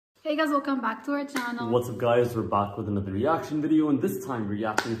Hey guys, welcome back to our channel. What's up guys, we're back with another reaction video, and this time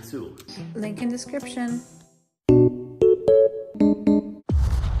reacting to... Link in description.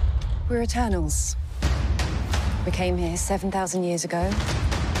 We're Eternals. We came here 7,000 years ago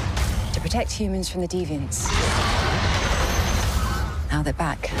to protect humans from the deviants. Now they're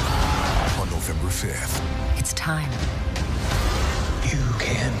back. On November 5th. It's time. You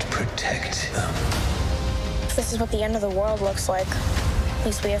can't protect them. This is what the end of the world looks like. At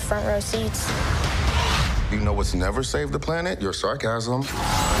least we have front row seats. You know what's never saved the planet? Your sarcasm.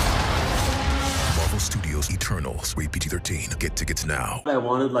 Marvel Studios Eternals, rated PG-13. Get tickets now. I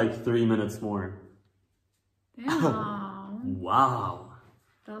wanted like 3 minutes more. Damn. Wow.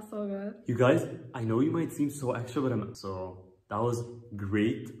 That's so good. You guys, I know you might seem so extra, but that was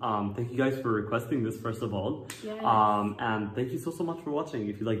great. Thank you guys for requesting this, first of all. Yes. And thank you so much for watching.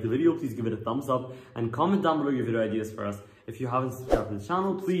 If you liked the video, please give it a thumbs up and comment down below your video ideas for us. If you haven't subscribed to the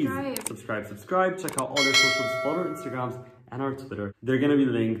channel, please subscribe. Check out all our socials, follow our Instagrams and our Twitter. They're gonna be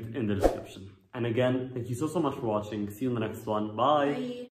linked in the description. And again, thank you so much for watching. See you in the next one. Bye. Bye.